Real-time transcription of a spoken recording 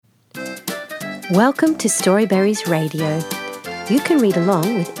Welcome to Storyberries Radio. You can read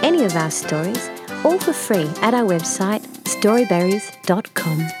along with any of our stories, all for free at our website,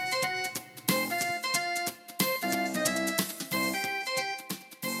 storyberries.com.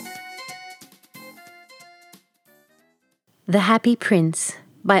 The Happy Prince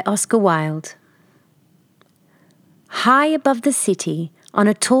by Oscar Wilde. High above the city, on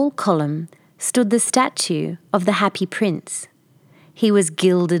a tall column, stood the statue of the Happy Prince. He was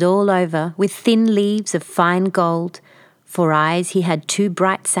gilded all over with thin leaves of fine gold. For eyes he had 2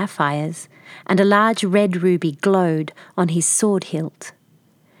 bright sapphires, and a large red ruby glowed on his sword hilt.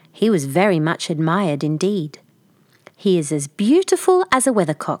 He was very much admired indeed. "He is as beautiful as a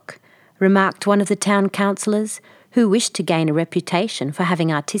weathercock," remarked one of the town councillors, who wished to gain a reputation for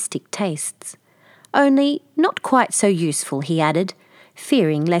having artistic tastes. "Only not quite so useful," he added,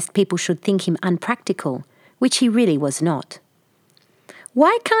 fearing lest people should think him unpractical, which he really was not.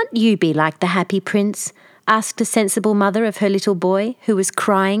 "Why can't you be like the Happy Prince?" asked a sensible mother of her little boy, who was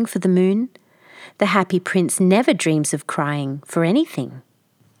crying for the moon. "The Happy Prince never dreams of crying for anything."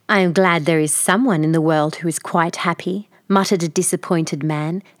 "I am glad there is someone in the world who is quite happy," muttered a disappointed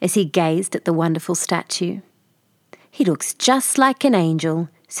man as he gazed at the wonderful statue. "He looks just like an angel,"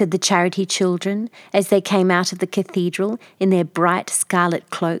 said the charity children as they came out of the cathedral in their bright scarlet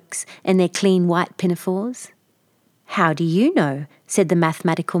cloaks and their clean white pinafores. "How do you know?" said the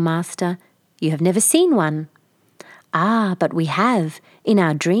mathematical master. "You have never seen one." "Ah, but we have, in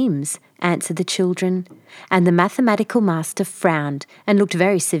our dreams," answered the children, and the mathematical master frowned and looked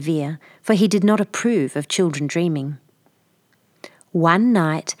very severe, for he did not approve of children dreaming. One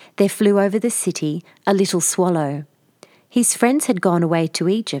night there flew over the city a little swallow. His friends had gone away to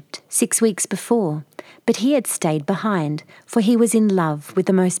Egypt 6 weeks before, but he had stayed behind, for he was in love with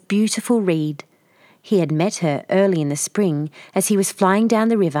the most beautiful reed. He had met her early in the spring as he was flying down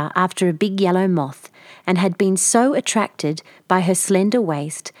the river after a big yellow moth, and had been so attracted by her slender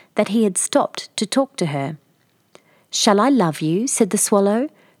waist that he had stopped to talk to her. "Shall I love you?" said the swallow,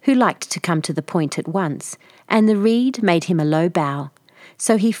 who liked to come to the point at once, and the reed made him a low bow.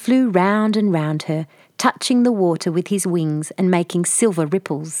 So he flew round and round her, touching the water with his wings and making silver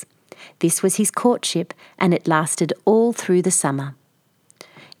ripples. This was his courtship, and it lasted all through the summer.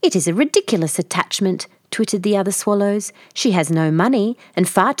 "It is a ridiculous attachment," twittered the other swallows. "She has no money and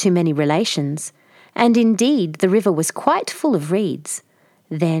far too many relations." And indeed the river was quite full of reeds.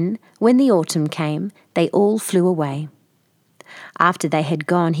 Then, when the autumn came, they all flew away. After they had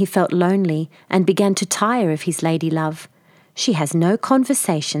gone, he felt lonely and began to tire of his lady love. "She has no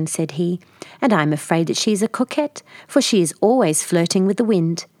conversation," said he, "and I am afraid that she is a coquette, for she is always flirting with the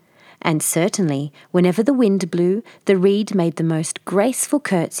wind." And certainly, whenever the wind blew, the reed made the most graceful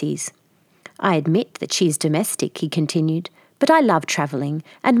curtsies. "I admit that she is domestic," he continued, "but I love travelling,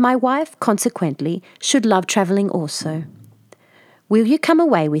 and my wife, consequently, should love travelling also." "Will you come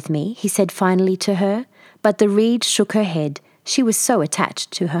away with me?" he said finally to her, but the reed shook her head. She was so attached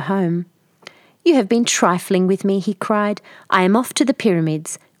to her home. "You have been trifling with me," he cried. "I am off to the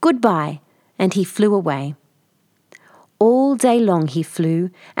pyramids. Goodbye," and he flew away. All day long he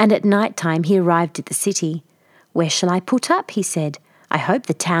flew, and at night time he arrived at the city. "Where shall I put up?" he said. "I hope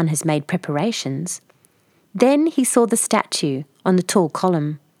the town has made preparations." Then he saw the statue on the tall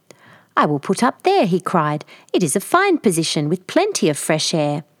column. "I will put up there," he cried. "It is a fine position with plenty of fresh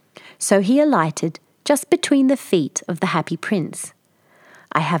air." So he alighted just between the feet of the Happy Prince.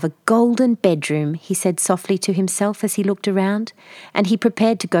 "I have a golden bedroom," he said softly to himself as he looked around, and he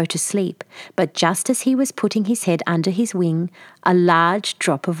prepared to go to sleep. But just as he was putting his head under his wing, a large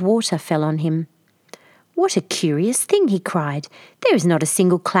drop of water fell on him. "What a curious thing," he cried. "There is not a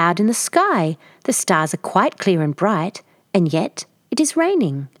single cloud in the sky. The stars are quite clear and bright, and yet it is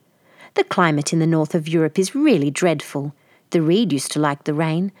raining. The climate in the north of Europe is really dreadful. The reed used to like the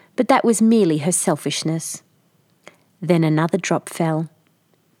rain, but that was merely her selfishness." Then another drop fell.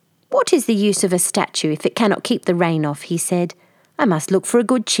 "What is the use of a statue if it cannot keep the rain off?" he said. "I must look for a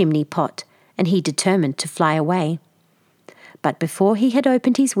good chimney pot," and he determined to fly away. But before he had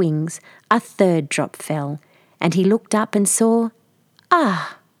opened his wings, a third drop fell, and he looked up and saw—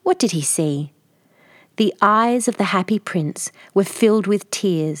 what did he see? The eyes of the Happy Prince were filled with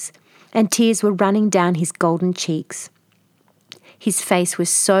tears, and tears were running down his golden cheeks. His face was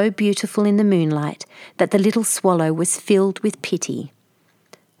so beautiful in the moonlight that the little swallow was filled with pity.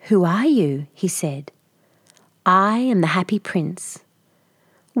 "Who are you?" he said. "I am the Happy Prince."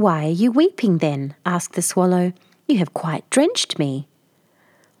 "Why are you weeping then?" asked the swallow. "You have quite drenched me."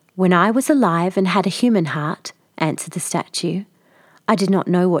 "When I was alive and had a human heart," answered the statue, "I did not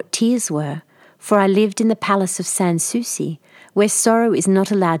know what tears were, for I lived in the palace of Sans Souci, where sorrow is not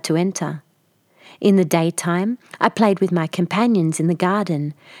allowed to enter. In the daytime, I played with my companions in the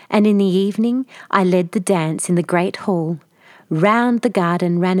garden, and in the evening I led the dance in the great hall. Round the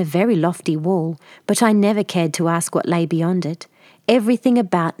garden ran a very lofty wall, but I never cared to ask what lay beyond it. Everything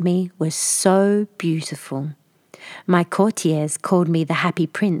about me was so beautiful. My courtiers called me the Happy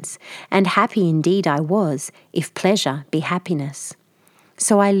Prince, and happy indeed I was, if pleasure be happiness.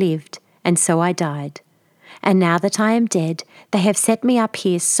 So I lived, and so I died. And now that I am dead, they have set me up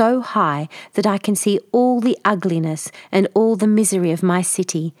here so high that I can see all the ugliness and all the misery of my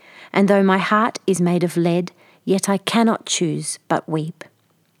city, and though my heart is made of lead, yet I cannot choose but weep."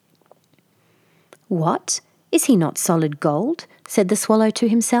 "What? Is he not solid gold?" said the Swallow to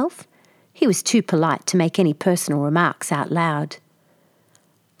himself. He was too polite to make any personal remarks out loud.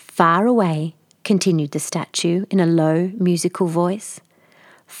 "Far away," continued the statue in a low, musical voice,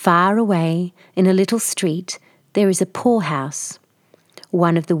 "far away in a little street there is a poorhouse.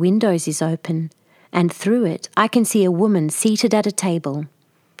 One of the windows is open, and through it I can see a woman seated at a table.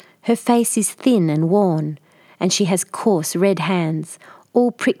 Her face is thin and worn, and she has coarse red hands,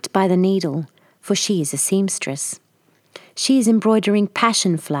 all pricked by the needle, for she is a seamstress. She is embroidering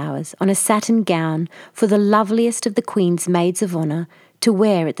passion flowers on a satin gown for the loveliest of the Queen's maids of honour to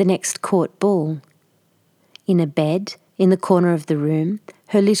wear at the next court ball. In a bed, in the corner of the room,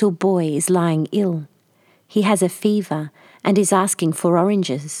 her little boy is lying ill. He has a fever and is asking for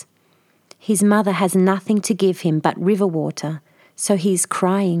oranges. His mother has nothing to give him but river water, so he is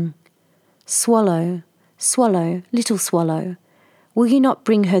crying. Swallow, swallow, little swallow, will you not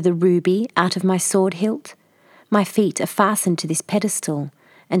bring her the ruby out of my sword hilt? My feet are fastened to this pedestal,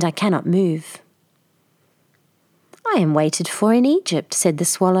 and I cannot move." "I am waited for in Egypt," said the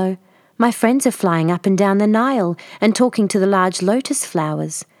Swallow. "My friends are flying up and down the Nile and talking to the large lotus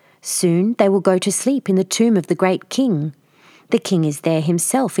flowers. Soon they will go to sleep in the tomb of the great king. The king is there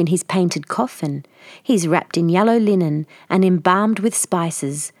himself in his painted coffin. He is wrapped in yellow linen and embalmed with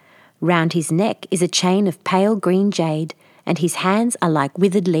spices. Round his neck is a chain of pale green jade, and his hands are like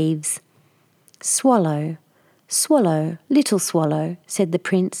withered leaves." "Swallow, swallow, little swallow," said the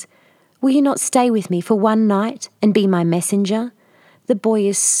prince, "will you not stay with me for one night and be my messenger? The boy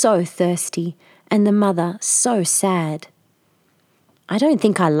is so thirsty, and the mother so sad." "I don't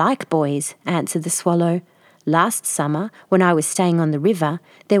think I like boys," answered the Swallow. "Last summer, when I was staying on the river,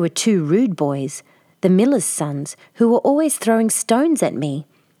 there were 2 rude boys, the miller's sons, who were always throwing stones at me.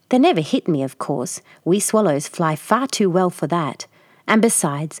 They never hit me, of course. We swallows fly far too well for that. And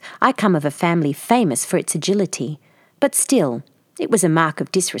besides, I come of a family famous for its agility. But still, it was a mark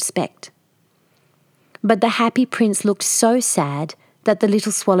of disrespect." But the Happy Prince looked so sad that the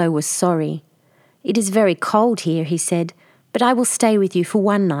little Swallow was sorry. "It is very cold here," he said, "but I will stay with you for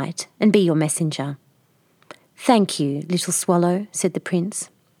one night and be your messenger." "Thank you, little Swallow," said the prince.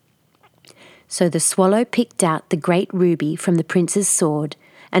 So the Swallow picked out the great ruby from the prince's sword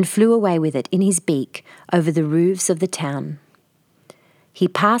and flew away with it in his beak over the roofs of the town. He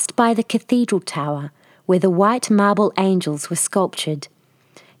passed by the cathedral tower, where the white marble angels were sculptured.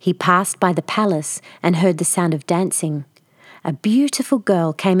 He passed by the palace and heard the sound of dancing. A beautiful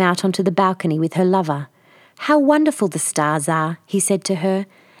girl came out onto the balcony with her lover. "How wonderful the stars are," he said to her,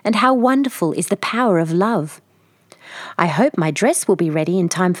 "and how wonderful is the power of love." "I hope my dress will be ready in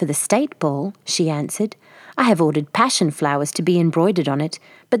time for the state ball," she answered. "I have ordered passion flowers to be embroidered on it,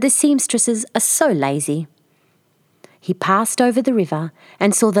 but the seamstresses are so lazy." He passed over the river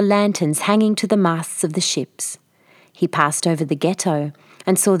and saw the lanterns hanging to the masts of the ships. He passed over the ghetto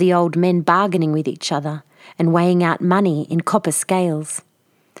and saw the old men bargaining with each other and weighing out money in copper scales.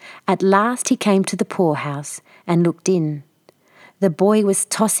 At last he came to the poorhouse and looked in. The boy was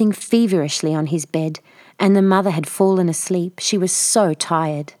tossing feverishly on his bed, and the mother had fallen asleep. She was so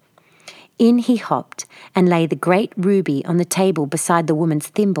tired. In he hopped and laid the great ruby on the table beside the woman's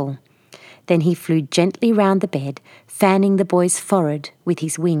thimble. Then he flew gently round the bed, fanning the boy's forehead with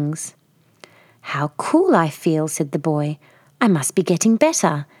his wings. "How cool I feel," said the boy. "I must be getting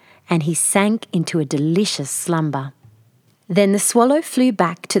better." And he sank into a delicious slumber. Then the Swallow flew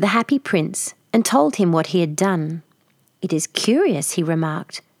back to the Happy Prince and told him what he had done. "It is curious," he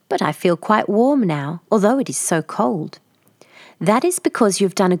remarked, "but I feel quite warm now, although it is so cold." "That is because you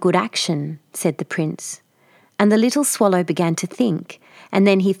have done a good action," said the prince. And the little Swallow began to think, and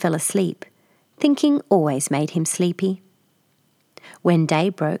then he fell asleep. Thinking always made him sleepy. When day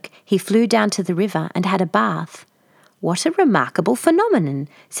broke, he flew down to the river and had a bath. "What a remarkable phenomenon,"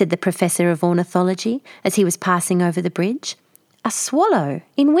 said the professor of ornithology as he was passing over the bridge. "A swallow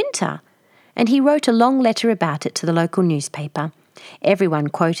in winter." And he wrote a long letter about it to the local newspaper. Everyone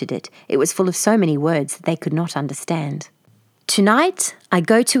quoted it. It was full of so many words that they could not understand. "Tonight I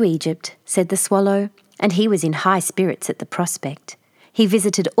go to Egypt," said the Swallow, and he was in high spirits at the prospect. He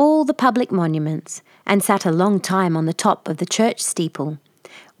visited all the public monuments and sat a long time on the top of the church steeple.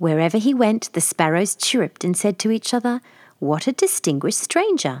 Wherever he went, the sparrows chirruped and said to each other, "What a distinguished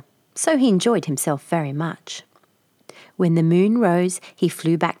stranger!" So he enjoyed himself very much. When the moon rose, he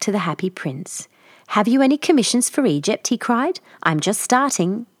flew back to the Happy Prince. "Have you any commissions for Egypt?" he cried. "I'm just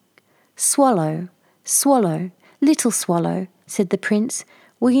starting." "Swallow, swallow, little swallow," said the prince,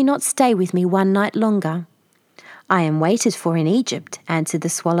 "will you not stay with me one night longer?" "I am waited for in Egypt," answered the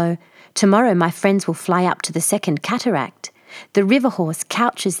swallow. "Tomorrow my friends will fly up to the second cataract. The river horse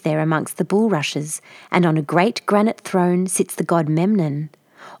couches there amongst the bulrushes, and on a great granite throne sits the god Memnon.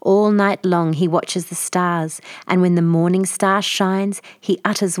 All night long he watches the stars, and when the morning star shines, he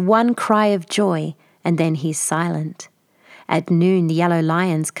utters one cry of joy, and then he is silent. At noon the yellow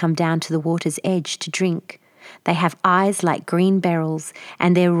lions come down to the water's edge to drink. They have eyes like green beryls,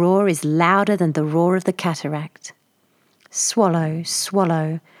 and their roar is louder than the roar of the cataract." "Swallow,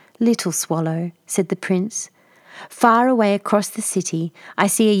 swallow, little swallow," said the prince. "Far away across the city I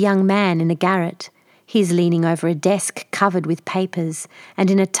see a young man in a garret. He is leaning over a desk covered with papers, and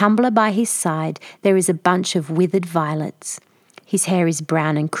in a tumbler by his side there is a bunch of withered violets. His hair is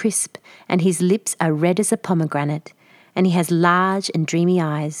brown and crisp, and his lips are red as a pomegranate, and he has large and dreamy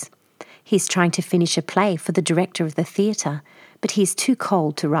eyes. He is trying to finish a play for the director of the theatre, but he is too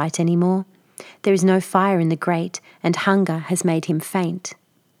cold to write any more. There is no fire in the grate, and hunger has made him faint."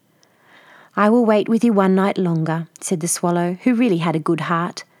 "I will wait with you one night longer," said the swallow, who really had a good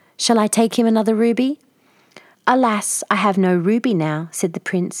heart. "Shall I take him another ruby?" "Alas, I have no ruby now," said the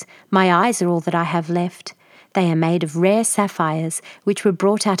prince. "My eyes are all that I have left. They are made of rare sapphires, which were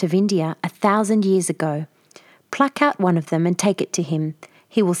brought out of India 1,000 years ago. Pluck out one of them and take it to him.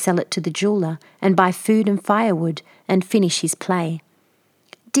 He will sell it to the jeweller and buy food and firewood and finish his play."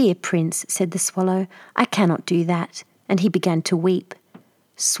 "Dear prince," said the swallow, "I cannot do that," and he began to weep.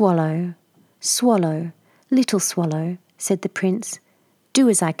 "Swallow, swallow, little swallow," said the prince, "do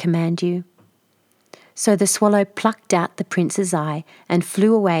as I command you." So the swallow plucked out the prince's eye and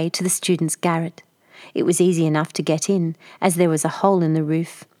flew away to the student's garret. It was easy enough to get in, as there was a hole in the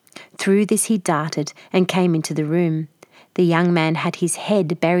roof. Through this he darted and came into the room. The young man had his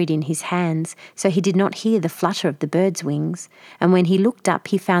head buried in his hands, so he did not hear the flutter of the bird's wings, and when he looked up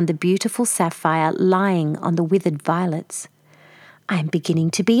he found the beautiful sapphire lying on the withered violets. "I am beginning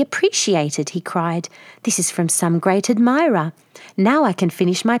to be appreciated," he cried. "This is from some great admirer. Now I can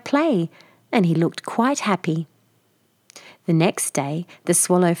finish my play," and he looked quite happy. The next day the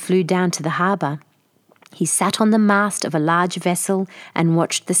swallow flew down to the harbour. He sat on the mast of a large vessel and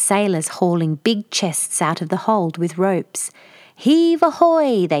watched the sailors hauling big chests out of the hold with ropes. "Heave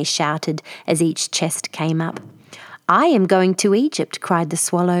ahoy!" they shouted as each chest came up. "I am going to Egypt," cried the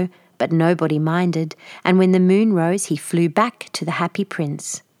swallow, but nobody minded, and when the moon rose he flew back to the Happy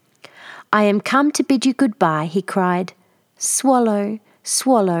Prince. "I am come to bid you goodbye," he cried. "Swallow,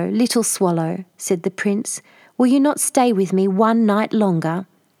 swallow, little swallow," said the prince, "will you not stay with me one night longer?"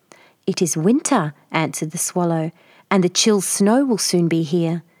 "It is winter," answered the swallow, "and the chill snow will soon be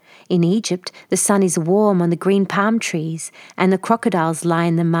here. In Egypt the sun is warm on the green palm trees, and the crocodiles lie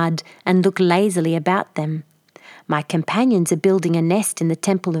in the mud and look lazily about them. My companions are building a nest in the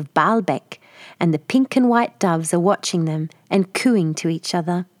temple of Baalbek, and the pink and white doves are watching them and cooing to each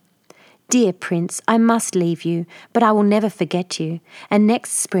other. Dear prince, I must leave you, but I will never forget you, and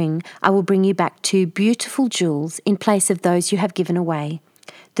next spring I will bring you back 2 beautiful jewels in place of those you have given away.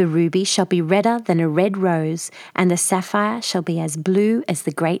 The ruby shall be redder than a red rose, and the sapphire shall be as blue as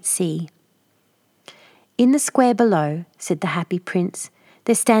the great sea." "In the square below," said the Happy Prince,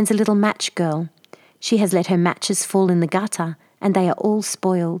 "there stands a little match girl. She has let her matches fall in the gutter, and they are all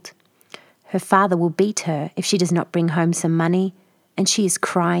spoiled. Her father will beat her if she does not bring home some money, and she is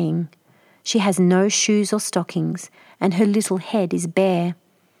crying. She has no shoes or stockings, and her little head is bare.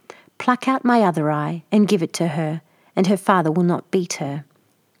 Pluck out my other eye and give it to her, and her father will not beat her."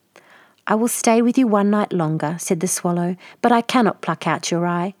 "I will stay with you one night longer," said the swallow, "but I cannot pluck out your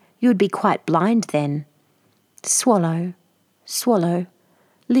eye. You would be quite blind then." "Swallow, swallow,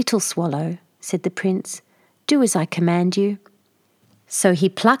 little swallow," said the prince, "do as I command you." So he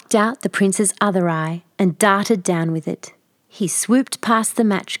plucked out the prince's other eye and darted down with it. He swooped past the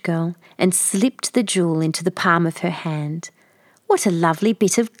match girl and slipped the jewel into the palm of her hand. "What a lovely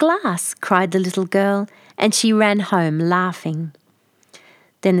bit of glass!" cried the little girl, and she ran home laughing.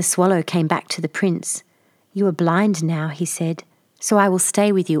 Then the swallow came back to the prince. "You are blind now," he said, "so I will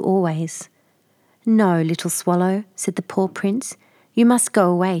stay with you always." "No, little swallow," said the poor prince, "you must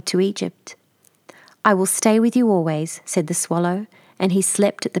go away to Egypt." "I will stay with you always," said the swallow, and he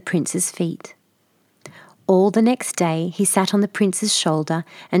slept at the prince's feet. All the next day he sat on the prince's shoulder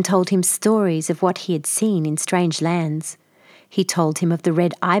and told him stories of what he had seen in strange lands. He told him of the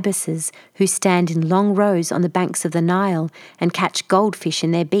red ibises who stand in long rows on the banks of the Nile and catch goldfish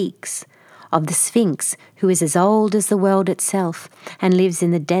in their beaks, of the Sphinx who is as old as the world itself and lives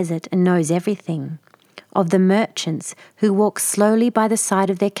in the desert and knows everything, of the merchants who walk slowly by the side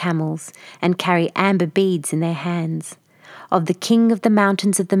of their camels and carry amber beads in their hands, of the king of the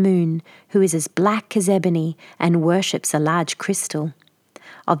mountains of the moon, who is as black as ebony and worships a large crystal,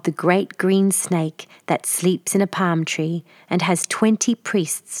 of the great green snake that sleeps in a palm tree and has 20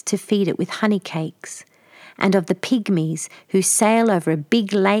 priests to feed it with honey cakes, and of the pygmies who sail over a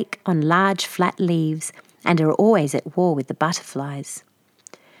big lake on large flat leaves and are always at war with the butterflies.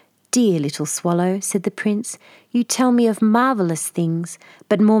 "Dear little swallow," said the prince, "you tell me of marvellous things,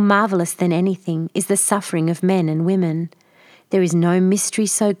 but more marvellous than anything is the suffering of men and women. There is no mystery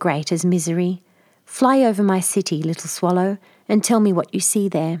so great as misery. Fly over my city, little swallow, and tell me what you see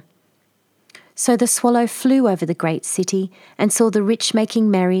there." So the swallow flew over the great city and saw the rich making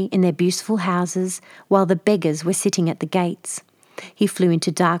merry in their beautiful houses, while the beggars were sitting at the gates. He flew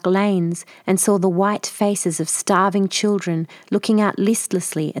into dark lanes and saw the white faces of starving children looking out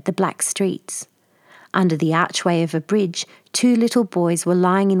listlessly at the black streets. Under the archway of a bridge, 2 little boys were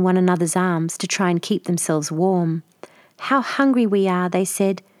lying in one another's arms to try and keep themselves warm. "How hungry we are," they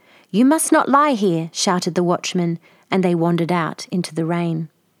said. "You must not lie here," shouted the watchman, and they wandered out into the rain.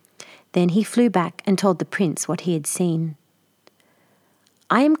 Then he flew back and told the prince what he had seen.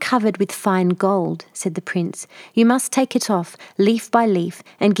 "I am covered with fine gold," said the prince. "You must take it off, leaf by leaf,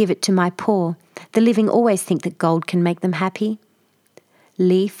 and give it to my poor. The living always think that gold can make them happy."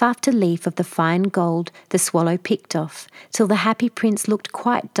 Leaf after leaf of the fine gold the swallow picked off, till the happy prince looked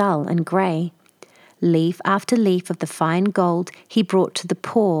quite dull and grey. Leaf after leaf of the fine gold he brought to the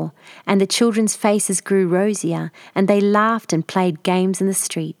poor, and the children's faces grew rosier, and they laughed and played games in the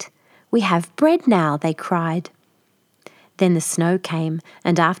street. "We have bread now," they cried. Then the snow came,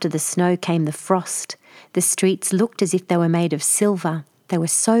 and after the snow came the frost. The streets looked as if they were made of silver. They were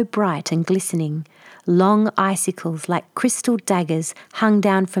so bright and glistening. Long icicles like crystal daggers hung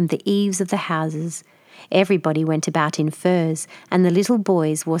down from the eaves of the houses. Everybody went about in furs, and the little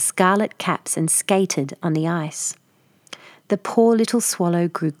boys wore scarlet caps and skated on the ice. The poor little swallow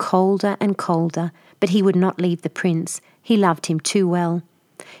grew colder and colder, but he would not leave the prince. He loved him too well.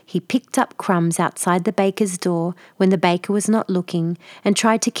 He picked up crumbs outside the baker's door when the baker was not looking and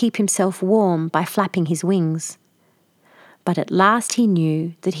tried to keep himself warm by flapping his wings. But at last he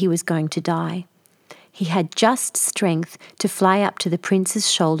knew that he was going to die. He had just strength to fly up to the prince's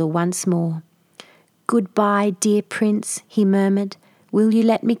shoulder once more. "Goodbye, dear prince," he murmured. "Will you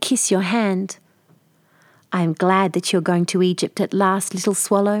let me kiss your hand?" "I am glad that you are going to Egypt at last, little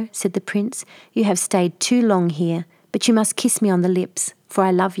swallow," said the prince. "You have stayed too long here, but you must kiss me on the lips, for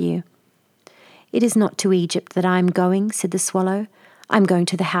I love you." "It is not to Egypt that I am going," said the swallow. "I am going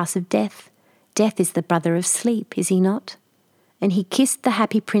to the house of death. Death is the brother of sleep, is he not?" And he kissed the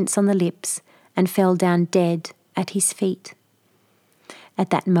happy prince on the lips and fell down dead at his feet. At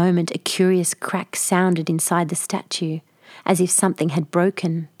that moment a curious crack sounded inside the statue, as if something had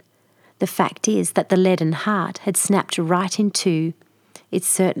broken. The fact is that the leaden heart had snapped right in two. It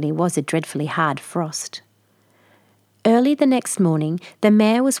certainly was a dreadfully hard frost. Early the next morning, the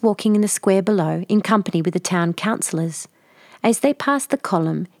mayor was walking in the square below in company with the town councillors. As they passed the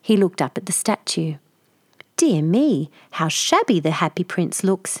column, he looked up at the statue. "Dear me, how shabby the happy prince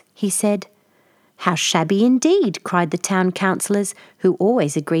looks," he said. "How shabby indeed," cried the town councillors, who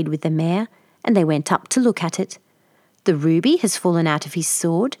always agreed with the mayor, and they went up to look at it. "The ruby has fallen out of his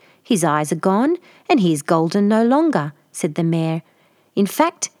sword, his eyes are gone, and he is golden no longer," said the mayor. "In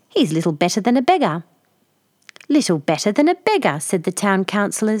fact, he is little better than a beggar." "Little better than a beggar," said the town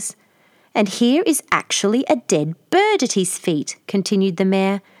councillors. "And here is actually a dead bird at his feet," continued the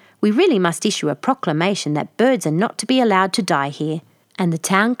mayor. "We really must issue a proclamation that birds are not to be allowed to die here." And the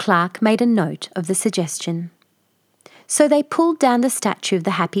town clerk made a note of the suggestion. So they pulled down the statue of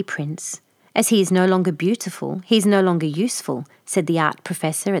the happy prince. "As he is no longer beautiful, he is no longer useful," said the art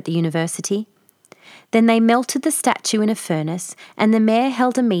professor at the university. Then they melted the statue in a furnace, and the mayor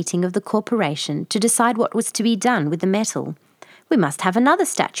held a meeting of the corporation to decide what was to be done with the metal. "We must have another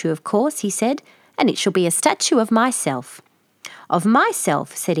statue, of course," he said, "and it shall be a statue of myself." "Of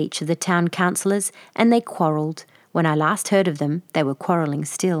myself," said each of the town councillors, and they quarrelled. When I last heard of them, they were quarrelling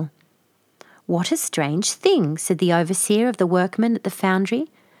still. "What a strange thing," said the overseer of the workmen at the foundry.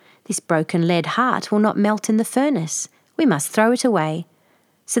 "This broken lead heart will not melt in the furnace. We must throw it away."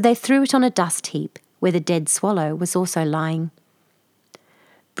 So they threw it on a dust heap, where the dead swallow was also lying.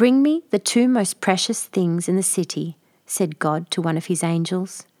 "Bring me the two most precious things in the city," said God to one of his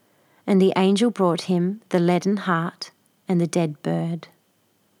angels. And the angel brought him the leaden heart and the dead bird.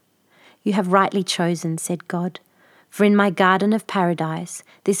 "You have rightly chosen," said God, "for in my garden of paradise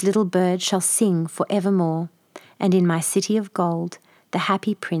this little bird shall sing for evermore, and in my city of gold the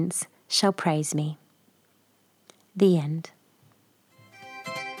happy prince shall praise me." The end.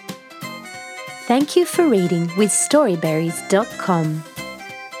 Thank you for reading with Storyberries.com.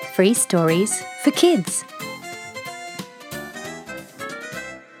 Free stories for kids.